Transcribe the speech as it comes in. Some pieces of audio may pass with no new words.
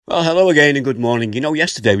Well, hello again and good morning.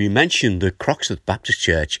 Yesterday we mentioned the Croxteth Baptist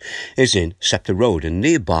Church is in Sceptre Road, and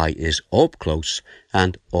nearby is Orb Close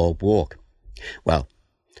and Orb Walk. Well,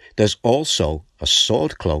 there's also a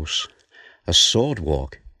Sword Close, a Sword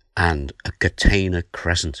Walk, and a Catena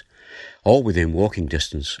Crescent, all within walking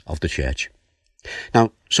distance of the church.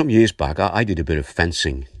 Now, some years back, I did a bit of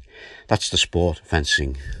fencing. That's the sport,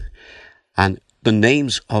 fencing. And the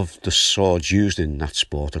names of the swords used in that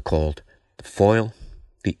sport are called the foil,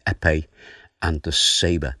 the epee, and the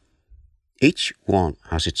sabre. Each one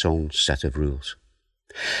has its own set of rules.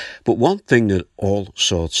 But one thing that all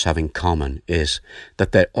swords have in common is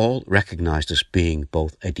that they're all recognized as being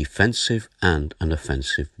both a defensive and an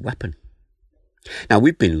offensive weapon. Now,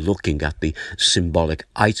 we've been looking at the symbolic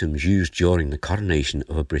items used during the coronation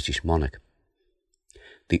of a British monarch.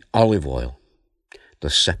 The olive oil,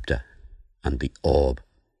 the sceptre, and the orb.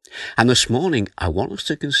 And this morning, I want us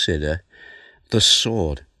to consider the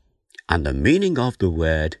sword and the meaning of the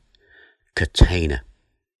word catena.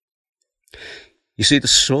 You see, the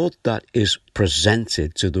sword that is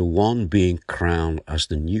presented to the one being crowned as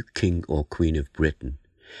the new king or queen of Britain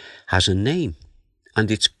has a name, and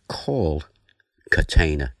it's called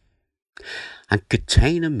catena. And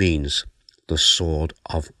catena means the sword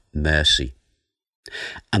of mercy.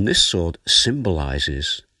 And this sword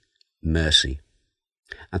symbolizes mercy.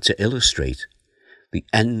 And to illustrate, the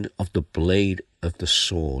end of the blade of the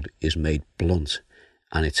sword is made blunt,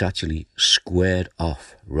 and it's actually squared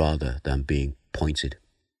off rather than being pointed.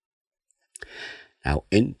 Now,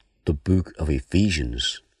 in the book of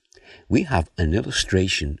Ephesians, we have an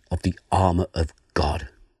illustration of the armour of God.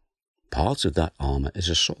 Part of that armour is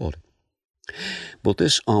a sword. But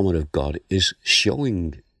this armour of God is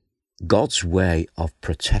showing God's way of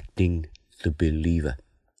protecting the believer.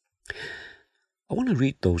 I want to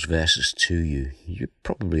read those verses to you. You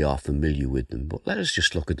probably are familiar with them, but let us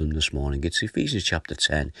just look at them this morning. It's Ephesians chapter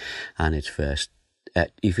 10 and it's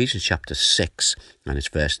Ephesians chapter 6 and it's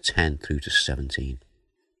verse 10 through to 17.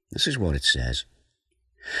 This is what it says.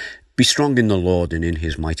 Be strong in the Lord and in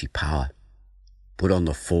his mighty power. Put on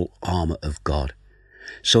the full armour of God,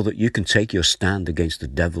 so that you can take your stand against the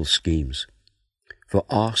devil's schemes. For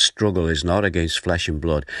our struggle is not against flesh and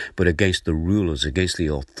blood, but against the rulers, against the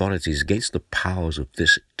authorities, against the powers of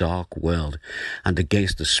this dark world, and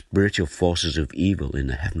against the spiritual forces of evil in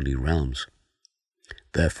the heavenly realms.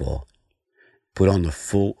 Therefore, put on the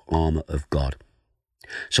full armour of God,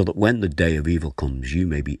 so that when the day of evil comes, you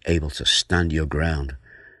may be able to stand your ground.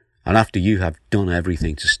 And after you have done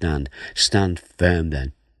everything to stand, stand firm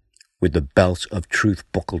then, with the belt of truth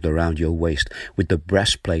buckled around your waist, with the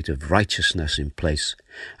breastplate of righteousness in place,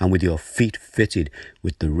 and with your feet fitted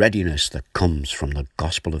with the readiness that comes from the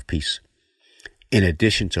gospel of peace. In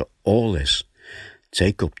addition to all this,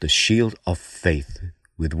 take up the shield of faith,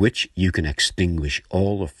 with which you can extinguish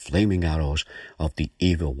all the flaming arrows of the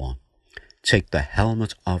evil one. Take the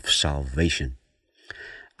helmet of salvation,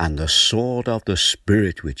 and the sword of the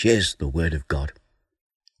Spirit, which is the word of God.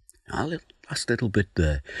 Last little bit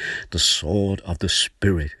there, the sword of the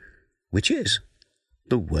Spirit, which is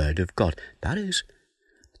the word of God. That is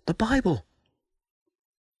the Bible.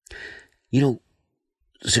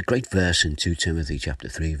 There's a great verse in 2 Timothy chapter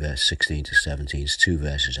 3, verse 16 to 17. It's 2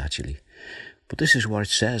 verses actually. But this is what it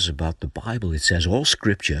says about the Bible. It says, all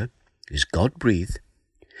scripture is God-breathed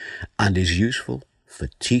and is useful for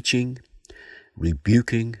teaching,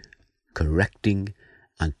 rebuking, correcting,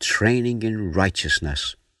 and training in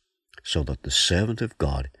righteousness, so that the servant of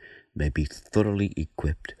God may be thoroughly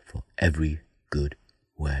equipped for every good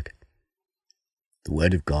work. The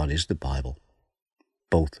word of God is the Bible,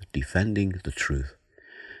 both defending the truth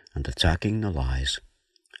and attacking the lies,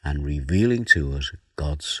 and revealing to us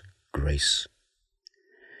God's grace.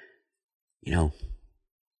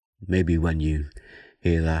 Maybe when you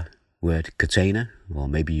hear that word catena, or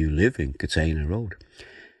maybe you live in Catena Road,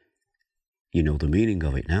 you know the meaning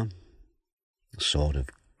of it now. The sword of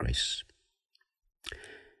grace.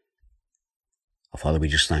 Oh, Father, we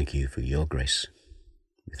just thank you for your grace.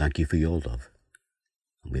 We thank you for your love.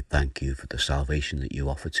 And we thank you for the salvation that you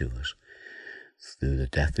offer to us through the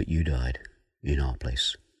death that you died in our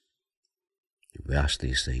place. We ask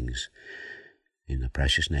these things in the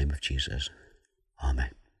precious name of Jesus. Amen.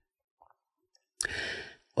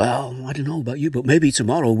 Well, I don't know about you, but maybe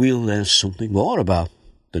tomorrow we'll learn something more about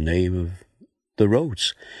the name of the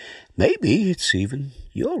roads. Maybe it's even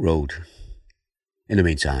your road. In the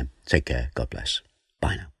meantime, take care. God bless.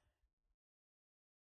 Bye now.